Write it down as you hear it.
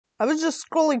I was just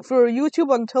scrolling through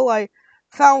YouTube until I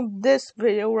found this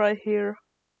video right here.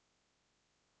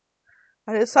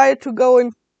 I decided to go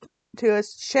into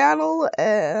his channel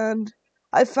and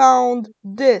I found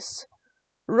this.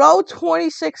 Row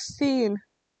 2016.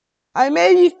 I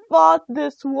maybe thought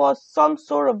this was some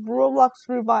sort of Roblox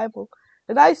revival.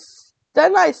 And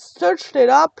then I searched it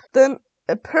up. Then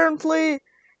apparently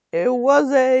it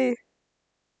was a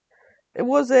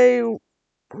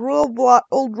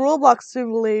old Roblox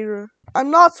simulator.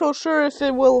 I'm not so sure if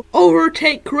it will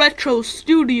overtake Retro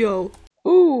Studio.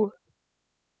 Ooh.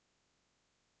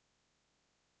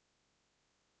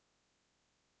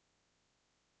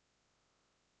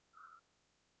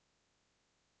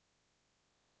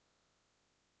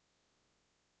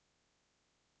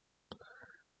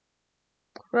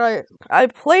 Right. I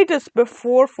played this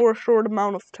before for a short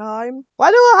amount of time.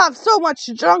 Why do I have so much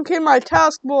junk in my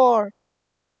taskbar?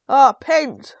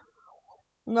 Paint.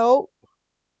 No.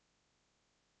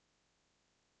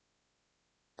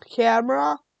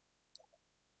 Camera.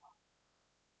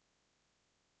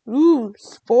 Ooh,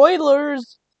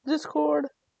 spoilers. Discord.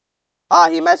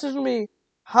 He messaged me.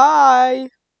 Hi.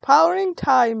 Powering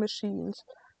time machines.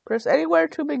 Press anywhere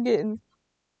to begin.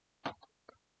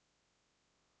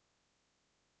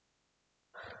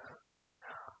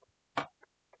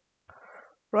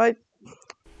 Right.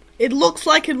 It looks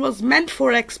like it was meant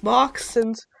for Xbox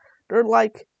since they're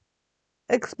like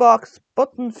Xbox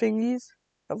button thingies.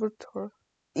 Avatar.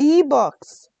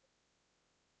 E-bucks.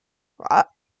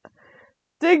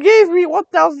 They gave me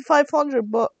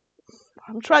 1,500, but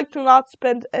I'm trying to not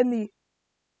spend any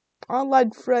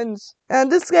online friends.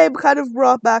 And this game kind of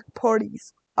brought back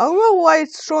parties. I don't know why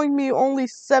it's showing me only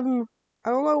 7. I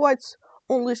don't know why it's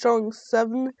only showing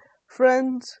 7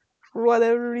 friends for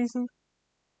whatever reason.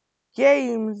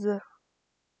 Games.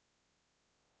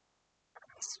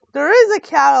 There is a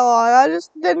catalog, I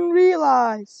just didn't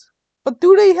realize. But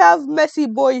do they have messy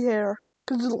boy hair?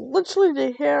 Because it's literally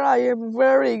the hair I am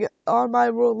wearing on my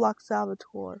Roblox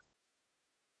avatar.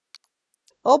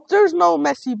 Oh, there's no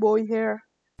messy boy hair.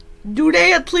 Do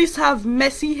they at least have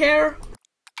messy hair?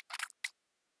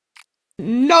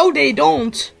 No, they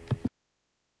don't.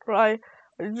 Right,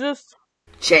 I just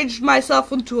changed myself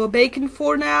into a bacon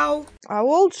for now. I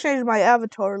will change my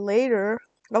avatar later.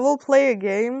 I will play a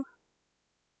game.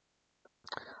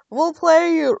 We'll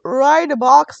play Ride a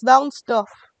Box Down Stuff.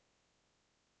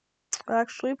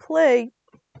 Actually play.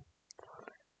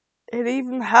 It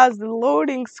even has the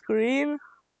loading screen.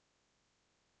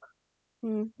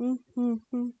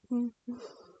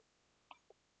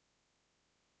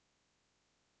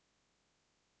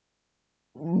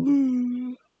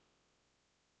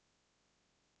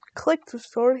 Click to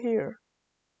start here.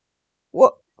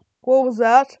 What was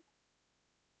that?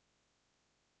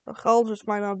 I'll just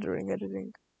find out during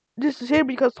editing. This is here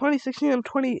because 2016 and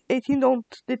 2018 don't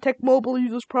detect mobile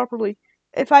users properly.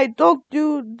 If I don't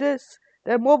do this,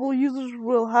 then mobile users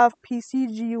will have PC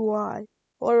GUI.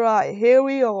 Alright, here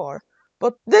we are.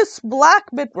 But this black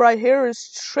bit right here is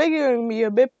triggering me a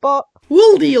bit, but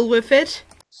we'll deal with it.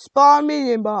 Spawn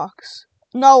minion box.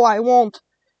 No, I won't.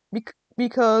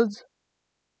 Because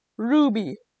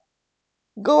Ruby.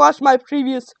 Go watch my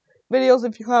previous videos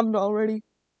if you haven't already.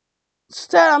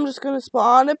 Instead, I'm just gonna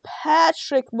spawn a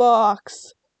Patrick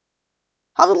box.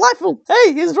 How delightful!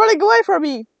 Hey, he's running away from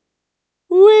me!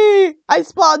 Whee! I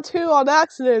spawned 2 on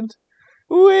accident.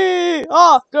 Whee!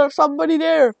 There's somebody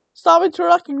there. Stop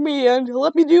interrupting me and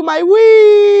let me do my wee!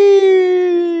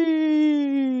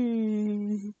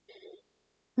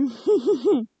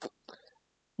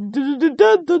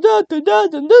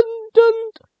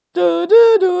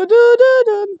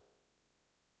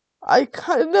 I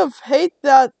kind of hate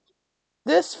that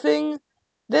this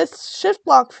shift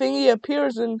block thingy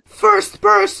appears in first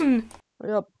person.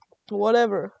 Yep,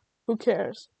 whatever. Who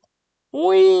cares?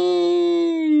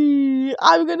 Wee!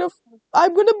 I'm gonna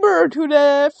burn to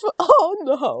death. Oh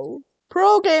no.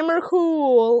 Pro gamer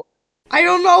cool. I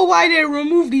don't know why they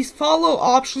removed these follow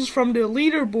options from the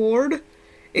leaderboard.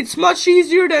 It's much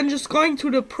easier than just going to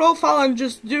the profile and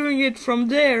just doing it from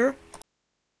there.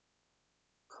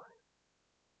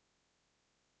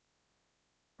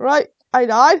 Right, I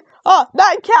died. 9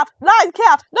 cat!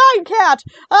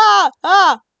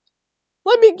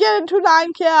 Let me get into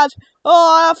 9 cat.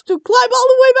 I have to climb all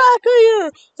the way back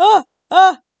here.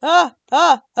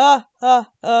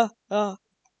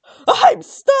 I'm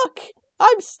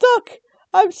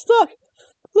stuck.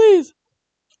 Please,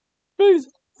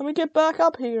 let me get back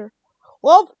up here.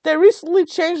 Well, they recently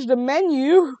changed the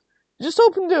menu. Just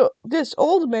open this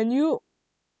old menu.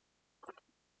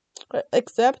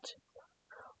 Except,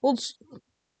 well,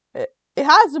 it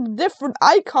has a different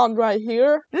icon right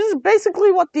here. This is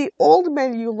basically what the old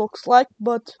menu looks like,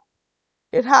 but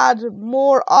it had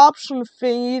more option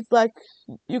thingies, like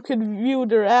you could view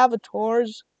their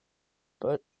avatars,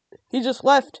 but he just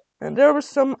left. And there were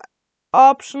some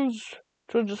options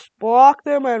to just block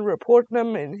them and report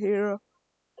them in here.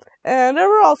 And there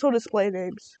were also display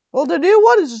names. Well, the new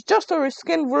one is just a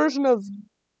reskinned version of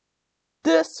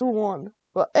this one.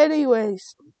 But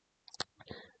anyways,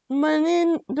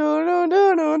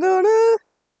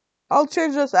 I'll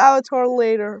change this avatar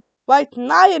later. Like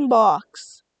Nyan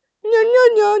Box. Wee.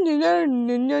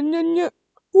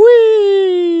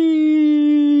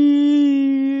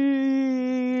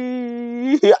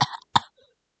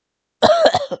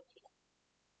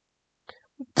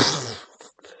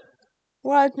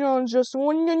 Right now, just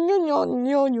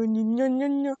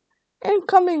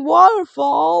incoming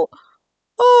waterfall.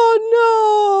 Oh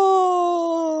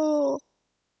no!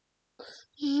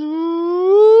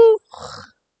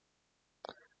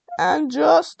 And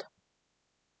just,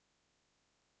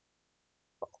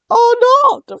 oh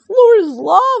no! The floor is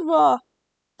lava.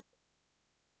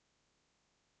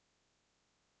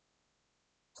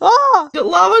 Ah! The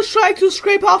lava's trying to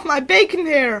scrape off my bacon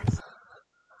hair.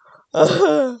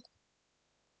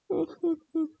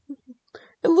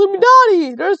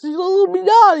 Illuminati! There's the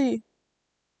Illuminati!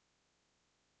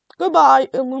 Goodbye,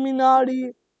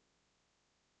 Illuminati.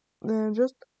 Then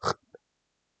just...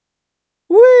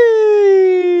 Whee!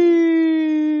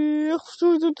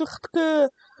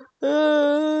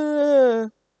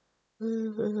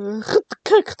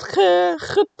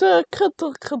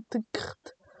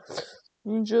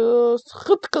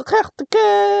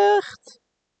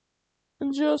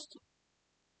 Just...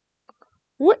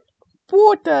 What?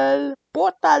 Portal!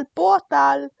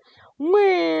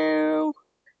 Meow!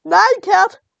 Night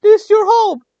cat, this your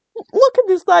home. Look at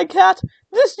this, night cat.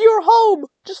 This your home.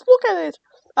 Just look at it.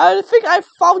 I think I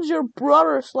found your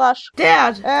brother /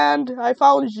 dad, and I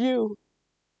found you.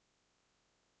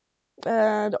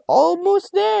 And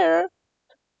almost there.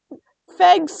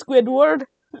 Thanks, Squidward.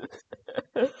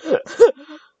 There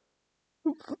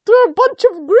are a bunch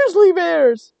of grizzly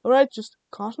bears. Alright, just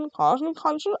caution.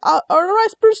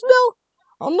 Authorized personnel.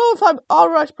 I don't know if I'm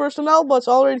authorized personnel, but it's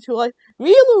already too late.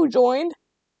 Milu joined.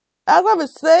 As I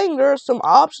was saying, there are some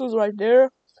options right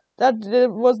there that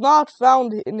was not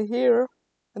found in here.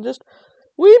 And just,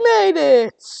 we made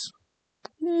it!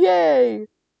 Yay!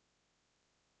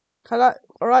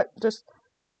 Alright, just,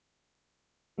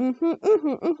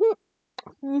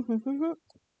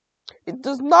 It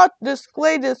does not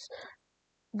display this,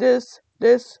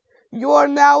 you are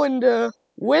now in the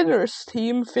winners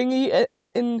team thingy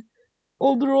in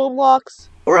old Roblox.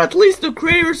 Or at least the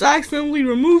creators accidentally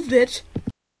removed it.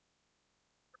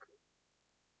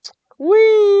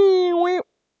 We.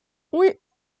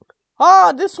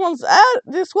 Ah, this one's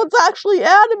actually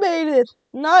animated.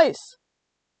 Nice.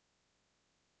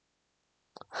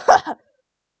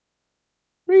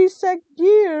 Reset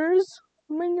gears.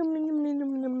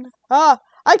 Ah,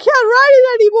 I can't ride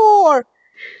it anymore.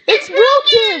 It's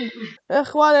broken.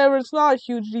 Ugh, whatever. It's not a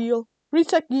huge deal.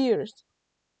 Reset gears.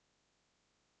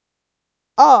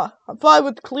 Ah, I thought I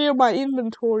would clear my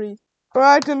inventory.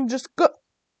 Alright, then just go.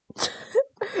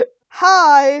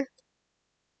 Hi.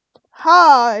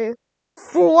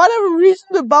 For whatever reason,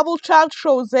 the bubble chat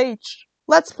shows H.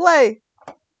 Let's play.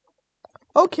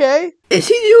 Okay. Is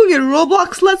he doing a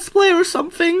Roblox Let's Play or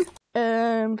something?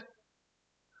 And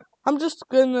I'm just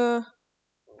gonna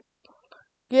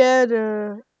get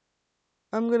a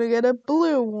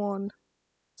blue one.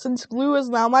 Since blue is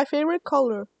now my favorite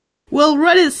color. Well,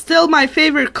 red is still my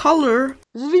favorite color.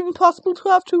 Is it even possible to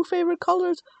have 2 favorite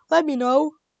colors? Let me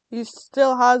know. He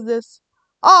still has this.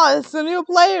 Ah, it's a new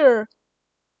player.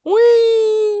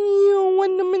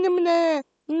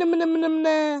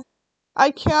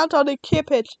 I can't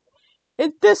unequip it.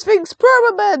 This thing's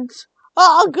permanent.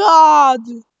 Oh god.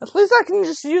 At least I can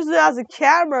just use it as a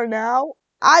camera now.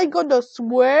 I gonna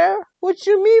swear? What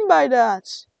you mean by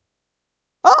that?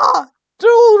 Ah, the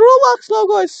old Roblox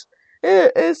logo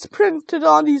is printed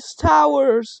on these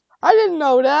towers. I didn't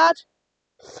know that.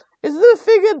 Is it a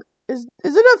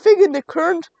thing in the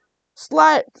current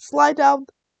slide down?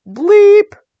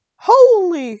 Bleep.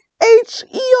 Holy.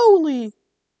 H-E-O-Ly.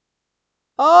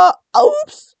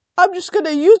 Oops. I'm just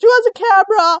gonna use you as a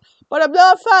camera, but I'm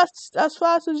not as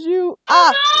fast as you.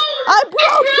 Ah, no! I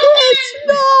broke it!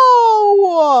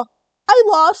 No! I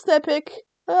lost Epic.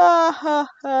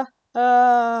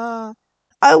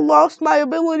 I lost my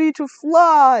ability to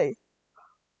fly.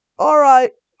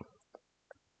 Alright.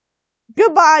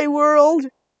 Goodbye, world.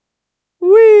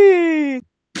 Whee!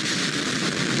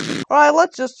 Alright,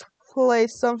 let's just play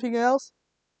something else.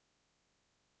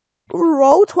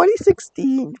 Row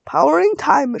 2016, powering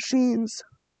time machines.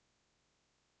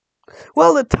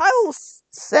 Well, the title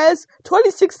says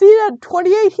 2016 and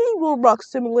 2018 Roblox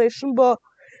simulation, but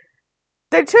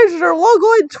they changed their logo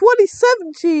in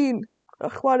 2017.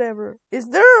 Ugh, whatever. Is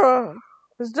there a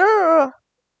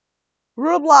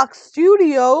Roblox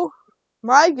studio?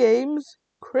 My games.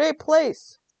 Create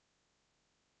place.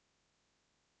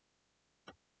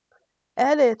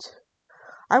 Edit.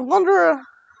 I wonder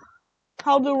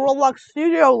how the Roblox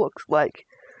studio looks like.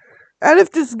 And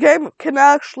if this game can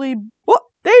actually... What?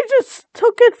 They just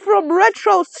took it from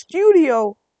Retro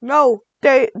Studio. No,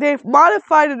 they've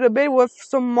modified it a bit with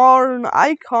some modern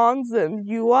icons and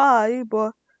UI,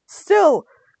 but still,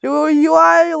 the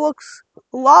UI looks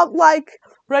a lot like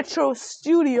Retro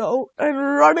Studio and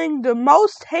running the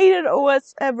most hated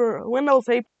OS ever, Windows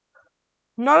 8.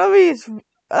 None of these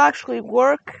actually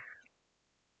work.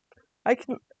 I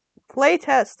can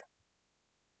playtest.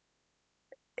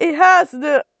 It has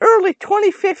the early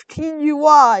 2015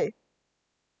 UI.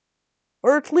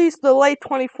 Or at least the late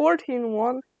 2014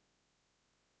 one.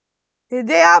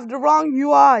 They have the wrong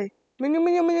UI.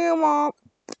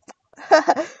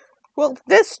 Well,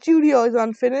 this studio is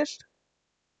unfinished.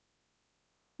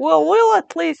 Well, we'll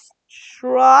at least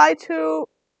try to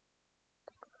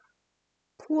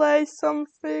play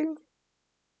something.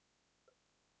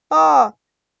 Oh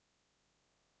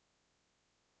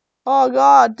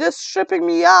god, this stripping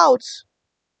me out.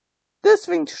 This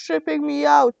thing's stripping me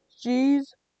out,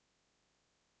 jeez.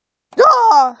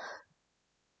 Ah!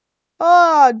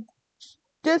 Ah!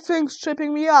 This thing's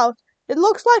tripping me out. It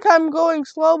looks like I'm going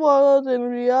slow, but in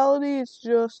reality, it's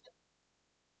just...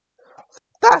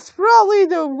 That's probably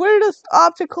the weirdest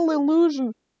optical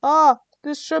illusion.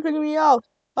 This is stripping me out.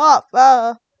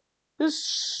 This is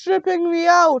stripping me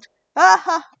out.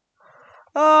 I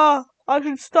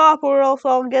should stop or else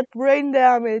I'll get brain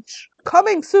damage.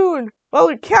 Coming soon. Well,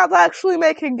 we can't actually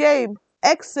make a game.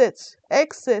 Exit.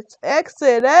 Exit.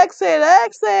 Exit. Exit.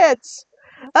 Exit.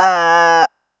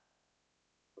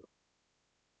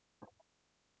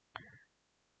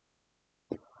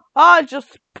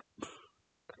 Just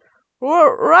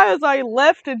right as I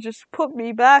left, it just put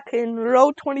me back in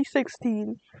row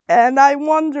 2016. And I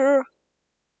wonder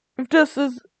if this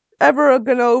is ever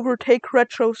gonna overtake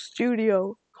Retro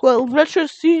Studio. Well, Retro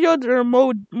Studio, there are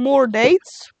more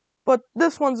dates, but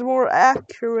this one's more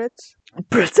accurate.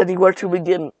 Press anywhere to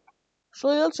begin. So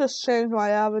let's just change my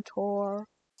avatar.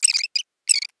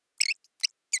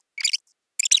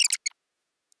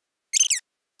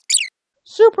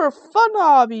 Super fun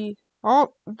hobby.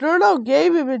 Oh, there are no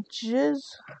game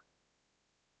images.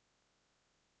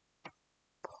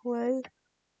 Play.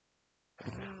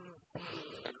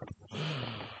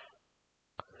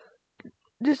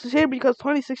 This is here because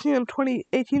 2016 and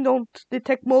 2018 don't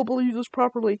detect mobile users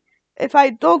properly. If I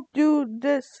don't do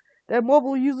this, then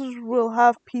mobile users will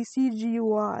have PC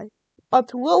GUI.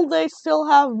 But will they still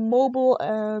have mobile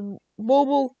and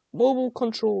mobile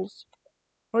controls?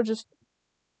 Or just...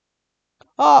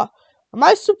 am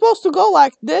I supposed to go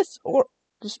like this? Or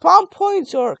the spawn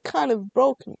points are kind of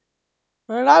broken.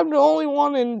 And I'm the only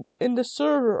one in the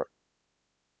server.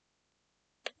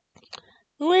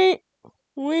 Wait.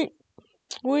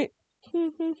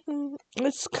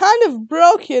 It's kind of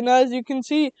broken, as you can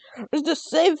see. There's the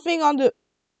same thing on the...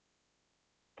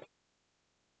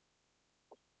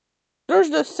 There's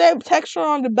the same texture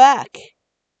on the back.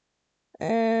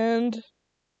 And...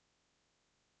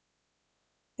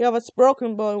 yeah, it's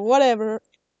broken, but whatever.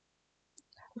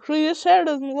 Actually, this hair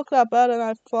doesn't look that bad than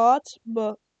I thought,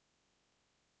 but...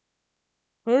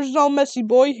 there's no messy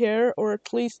boy hair, or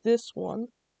at least this one.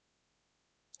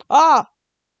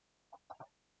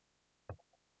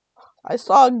 I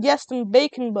saw a guest in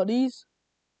Bacon Buddies.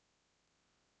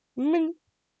 Mint,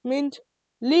 Linux,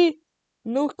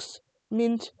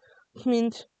 mint,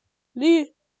 Linux,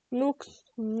 mint.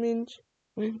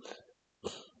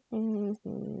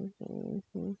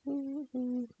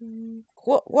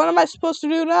 What am I supposed to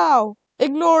do now?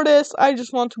 Ignore this, I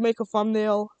just want to make a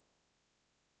thumbnail.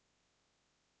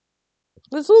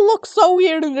 This will look so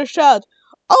weird in the chat.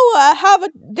 Oh, I have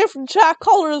a different chat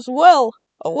color as well.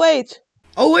 Oh wait,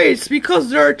 it's because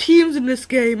there are teams in this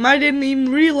game. I didn't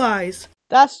even realize.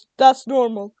 That's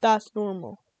normal. That's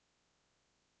normal.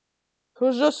 It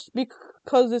was just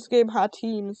because this game had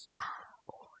teams.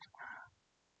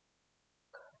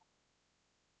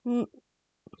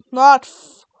 Not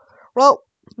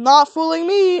fooling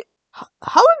me.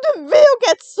 How did the video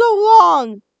get so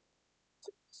long?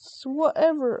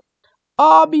 Whatever.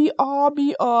 Obby.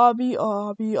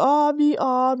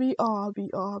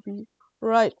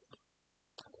 Right.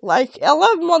 Like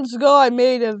 11 months ago, I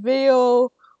made a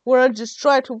video where I just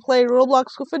tried to play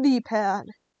Roblox with a D-pad.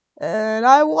 And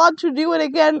I want to do it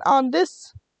again on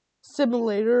this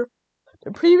simulator.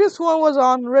 The previous one was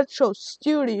on Retro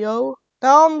Studio.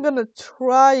 Now I'm gonna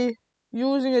try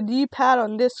using a D-pad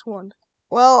on this one.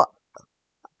 Well,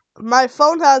 my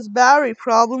phone has battery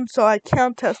problems, so I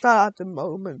can't test that at the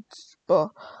moment. But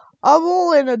I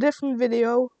will in a different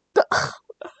video. Look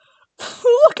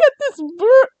at this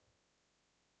bird!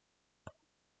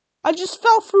 I just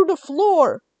fell through the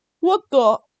floor. What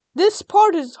the? This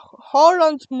part is hard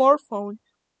on smartphone.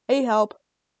 Hey, help.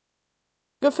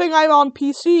 Good thing I'm on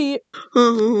PC. I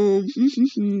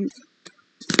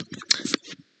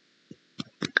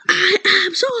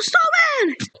am so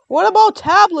stubborn! What about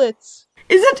tablets?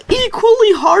 Is it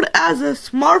equally hard as a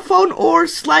smartphone or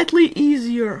slightly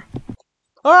easier?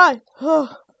 Alright.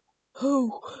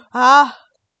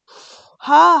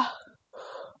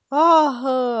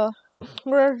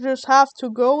 We just have to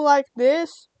go like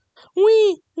this.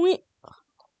 We.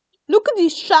 Look at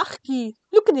this sharky.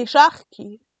 Look at this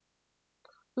sharky.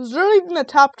 Is there even a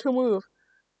tap to move?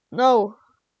 No,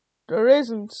 there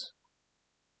isn't.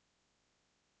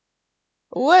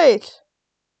 Wait.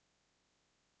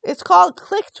 It's called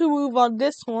click to move on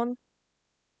this one.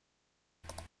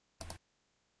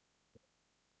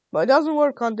 But it doesn't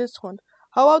work on this one.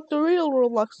 How about the real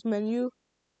Roblox menu?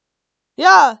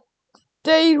 Yeah,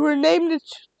 they renamed it.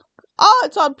 Ah,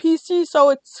 it's on PC,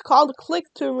 so it's called click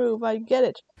to move. I get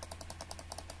it.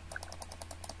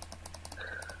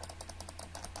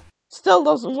 Still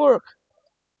doesn't work.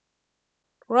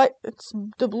 Right, it's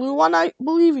the blue one, I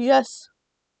believe, yes.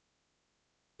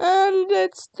 And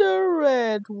it's the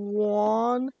red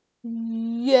one.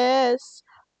 Yes.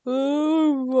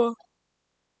 Ooh.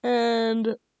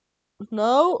 And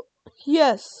no.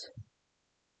 Yes.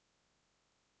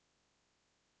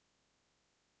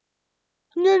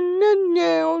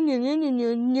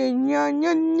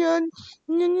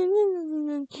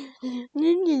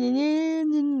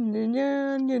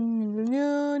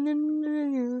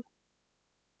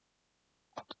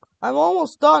 I'm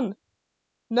almost done.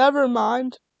 Never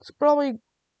mind. It's probably...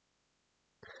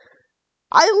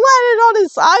 I landed on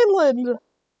this island!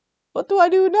 What do I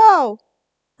do now?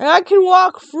 And I can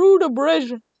walk through the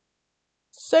bridge.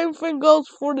 Same thing goes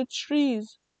for the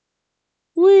trees.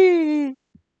 Whee!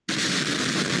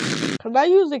 Can I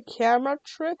use the camera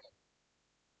trick?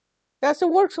 Yes, it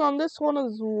works on this one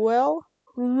as well.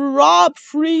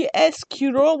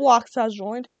 Rob3SQ Roblox has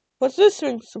joined. What's this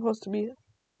thing supposed to be?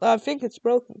 I think it's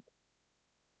broken.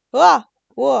 Ah!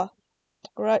 Whoa.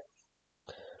 Right.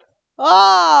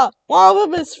 Ah! One of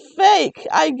them is fake.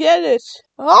 I get it.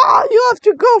 Ah! You have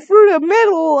to go through the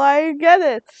middle. I get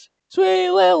it. Sweet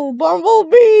little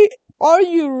bumblebee. Are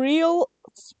you real,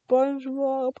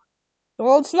 SpongeBob?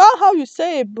 Well, it's not how you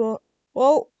say it, but...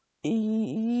 Well,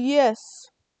 yes.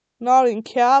 Not in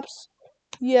caps.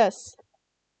 Yes.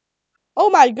 Oh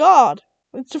my god.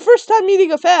 It's the first time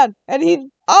meeting a fan. And he's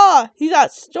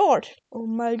at Start. Oh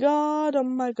my god, oh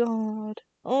my god.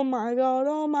 Oh my god,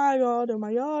 oh my god, oh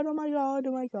my god, oh my god,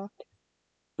 oh my god.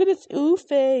 Look at this ooh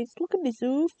face. Look at this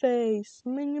ooh face.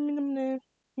 New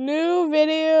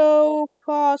video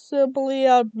possibly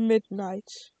at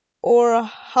midnight. Or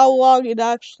how long it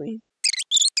actually.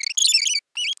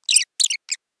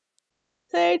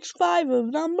 Stage 5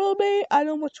 of Bumblebee. I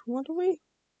don't know which one are we.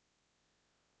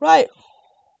 Right.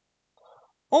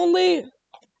 Only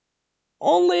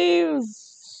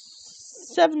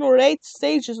 7 or 8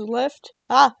 stages left.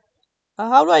 How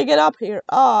do I get up here?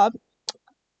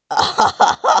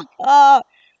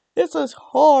 This is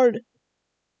hard.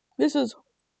 This is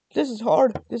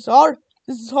hard. This is hard.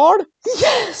 This is hard.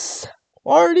 Yes!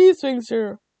 Why are these things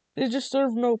here? They just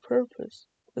serve no purpose.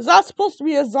 Is that supposed to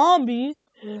be a zombie?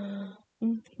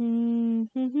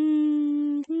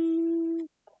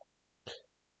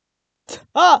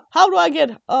 How do I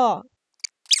get? I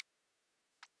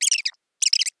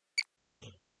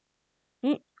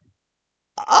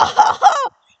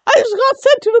just got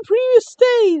sent to the previous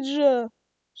stage.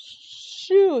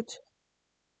 Shoot.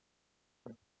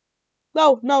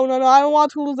 No, I don't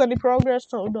want to lose any progress,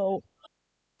 so no.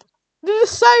 They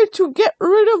decided to get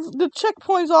rid of the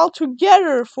checkpoints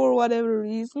altogether for whatever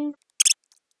reason.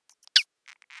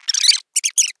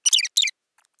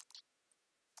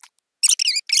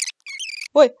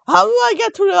 Wait, how do I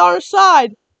get to the other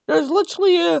side? There's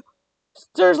literally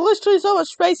so much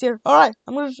space here. Alright,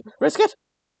 I'm gonna risk it.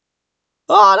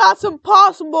 Oh, that's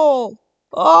impossible.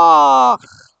 Oh,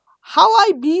 how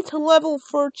I beat level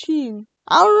 13.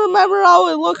 I don't remember how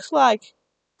it looks like.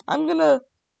 I'm gonna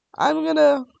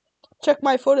check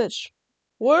my footage.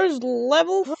 Where's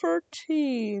level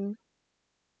 13?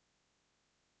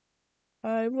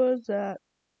 I was at.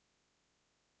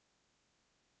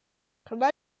 Can I?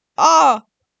 Ah!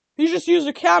 You just used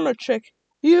a camera trick.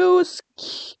 Use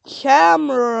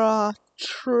camera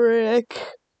trick.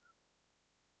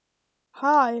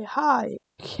 Hi.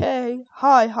 Okay.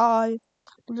 Hi.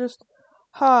 Just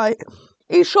hi.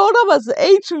 He showed up as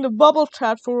H in the bubble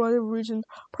chat for whatever reason.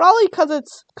 Probably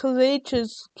cause H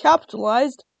is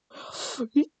capitalized. 3,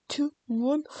 2,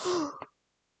 1.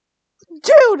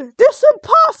 Dude, this is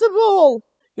impossible!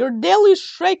 Your daily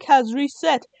streak has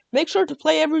reset. Make sure to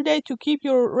play every day to keep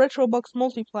your Retrobucks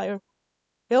multiplier.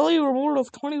 Daily reward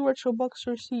of 20 Retrobucks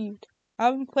received. I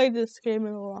haven't played this game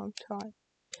in a long time.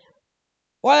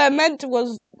 What I meant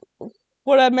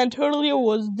earlier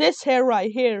was this hair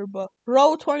right here, but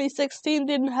Row 2016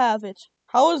 didn't have it.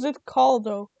 How is it called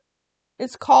though?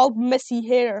 It's called messy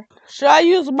hair. Should I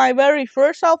use my very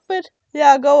first outfit?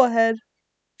 Yeah, go ahead.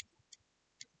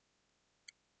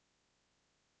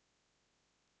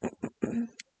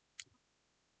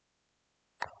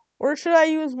 Or should I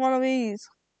use one of these?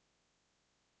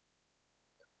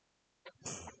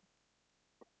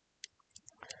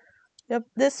 Yep,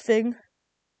 this thing.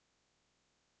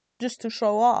 Just to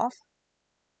show off.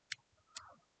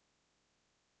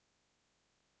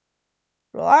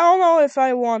 Well, I don't know if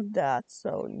I want that,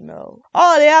 so no.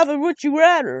 Oh, they have a Would You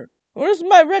Rather. Where's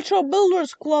my Retro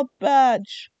Builders Club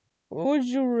badge? Would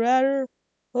you rather?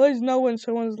 Always know when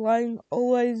someone's lying.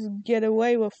 Always get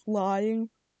away with lying.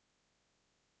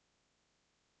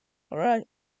 Alright.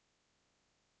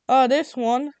 Oh, this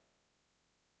one.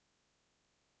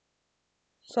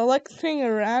 Selecting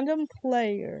a random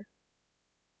player.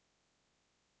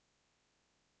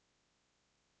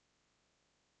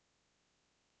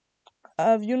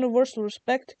 Of universal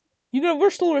respect.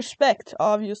 Universal respect,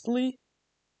 obviously.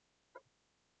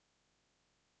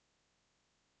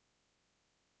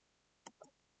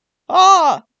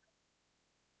 Ah!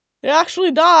 It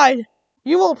actually died.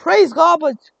 You will praise God,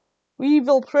 but we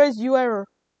will praise you error.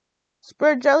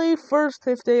 Spread jelly first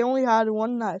if they only had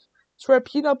one knife. Spread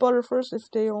peanut butter first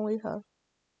if they only have.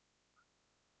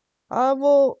 I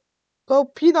will go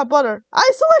peanut butter.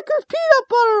 I selected peanut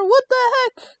butter! What the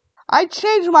heck? I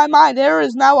changed my mind. Error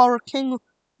is now our king.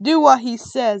 Do what he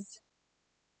says.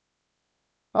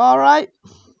 Alright.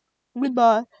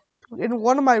 Goodbye. In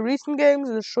one of my recent games,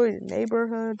 destroy the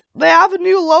neighborhood. They have a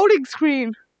new loading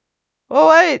screen.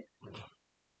 Oh wait.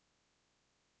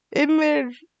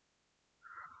 Image.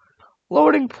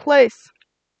 Loading place.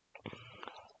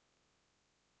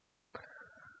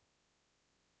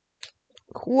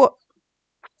 What?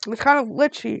 It's kind of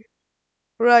glitchy.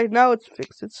 Right, now it's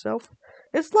fixed itself.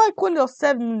 It's like Windows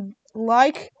 7,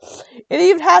 like, it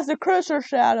even has the cursor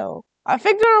shadow. I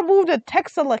think they removed the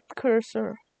text select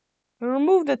cursor. They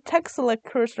removed the text select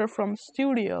cursor from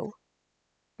Studio.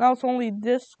 Now it's only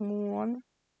this one.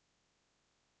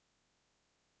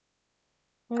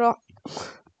 No.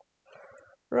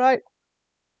 Right.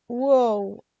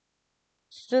 Whoa.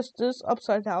 It's just this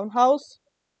upside down house.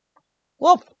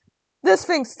 Whoop! This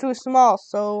thing's too small,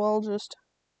 so I'll just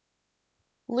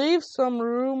leave some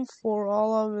room for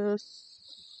all of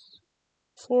this.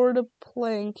 For the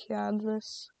playing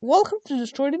canvas. Welcome to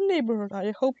Destroy the Neighborhood.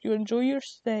 I hope you enjoy your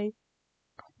stay.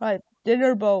 Right,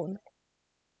 dinner bone.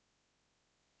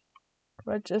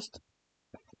 Right, just.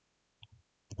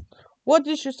 What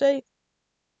did you say?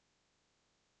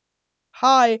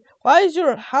 Hi, why is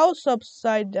your house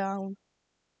upside down?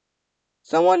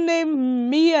 Someone named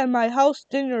me and my house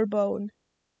dinner bone.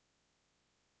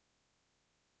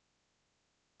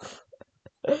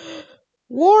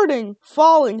 Warning,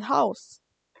 falling house.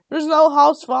 There's no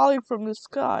house falling from the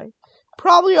sky.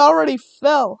 Probably already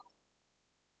fell.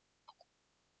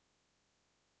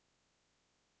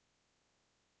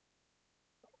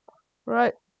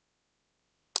 Right.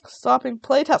 Stopping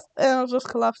playtest, and I'll just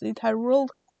collapse the entire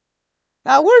world.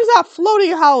 Now, where's that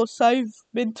floating house I've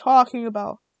been talking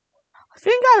about? I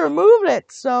think I removed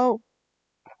it, so.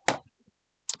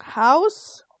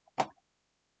 House.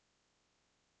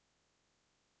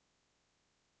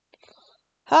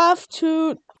 Have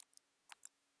to.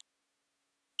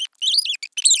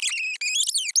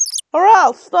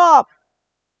 Alright, stop.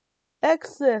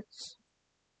 Exit.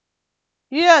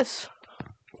 Yes.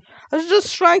 I was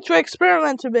just trying to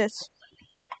experiment a bit.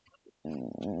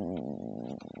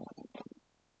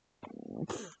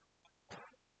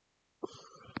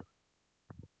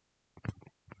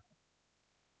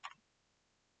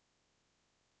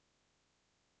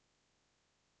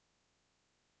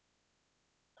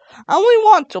 I only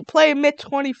want to play mid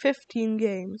 2015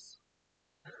 games.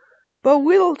 But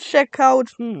we'll check out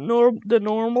the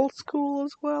normal school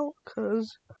as well,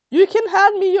 cause you can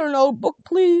hand me your notebook,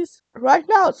 please. Right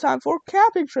now it's time for a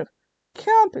camping trip.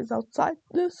 Camp is outside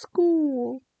the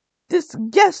school. This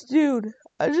guest dude,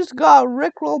 I just got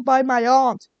rickrolled by my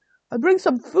aunt. I bring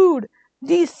some food.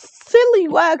 These silly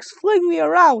wags fling me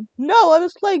around. No, I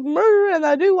was playing murder and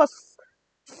I knew was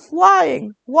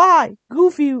flying. Why?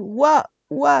 Goofy,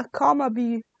 comma,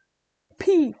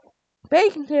 P.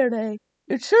 Bacon hair day.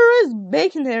 It sure is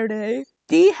bacon hair day.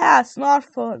 D-hat's not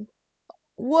fun.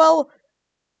 Well,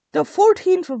 the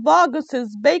 14th of August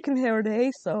is bacon hair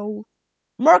day, so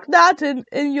mark that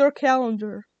in your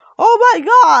calendar. Oh my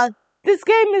god! This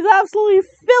game is absolutely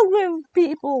filled with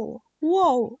people!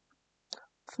 Whoa.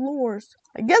 Floors.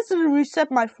 I guess it'll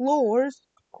reset my floors.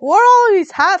 What are all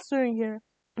these hats doing here?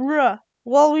 Bruh.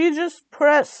 Well, you just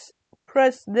press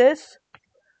this.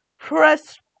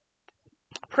 Press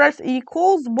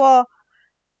equals, but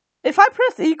if I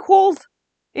press equals,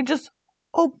 it just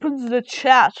opens the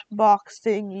chat box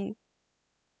thingy.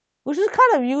 Which is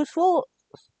kind of useful.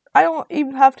 I don't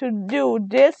even have to do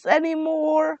this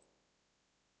anymore.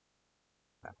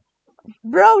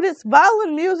 Bro, this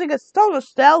violin music is so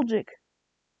nostalgic.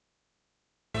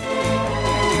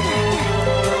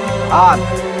 On.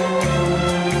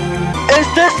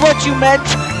 Is this what you meant?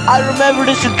 I remember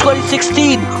this in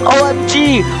 2016.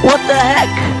 OMG, what the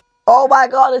heck? Oh my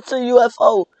god, it's a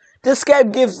UFO. This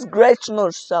game gives great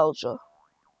nostalgia.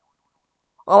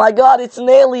 Oh my god, it's an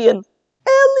alien.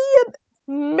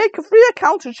 Alien! Make a free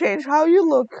account to change how you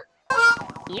look.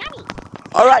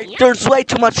 Alright, there's way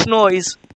too much noise.